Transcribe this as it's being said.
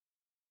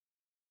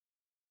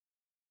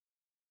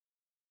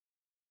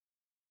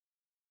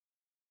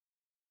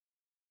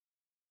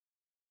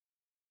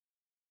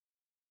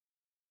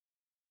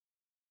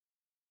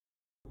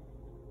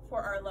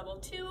For our level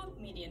 2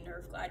 median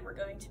nerve glide, we're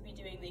going to be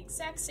doing the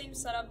exact same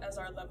setup as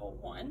our level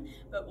 1,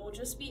 but we'll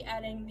just be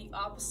adding the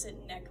opposite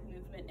neck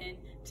movement in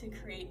to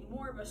create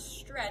more of a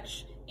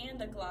stretch and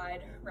a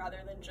glide rather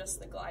than just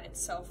the glide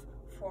itself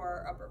for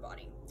our upper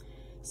body.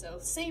 So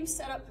same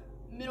setup,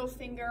 middle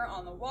finger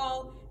on the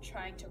wall,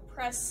 trying to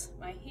press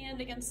my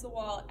hand against the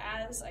wall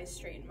as I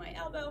straighten my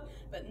elbow,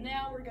 but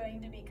now we're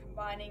going to be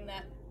combining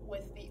that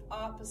with the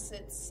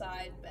opposite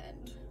side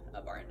bend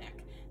of our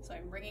neck. So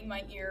I'm bringing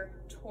my ear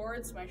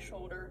towards my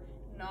shoulder,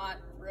 not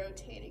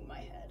rotating my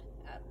head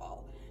at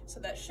all. So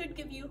that should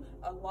give you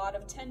a lot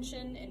of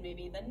tension in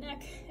maybe the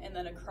neck and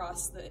then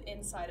across the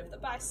inside of the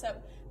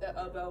bicep, the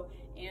elbow,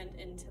 and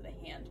into the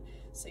hand.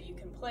 So you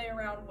can play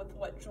around with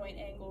what joint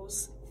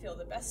angles feel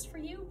the best for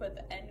you, but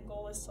the end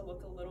goal is to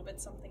look a little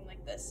bit something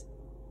like this.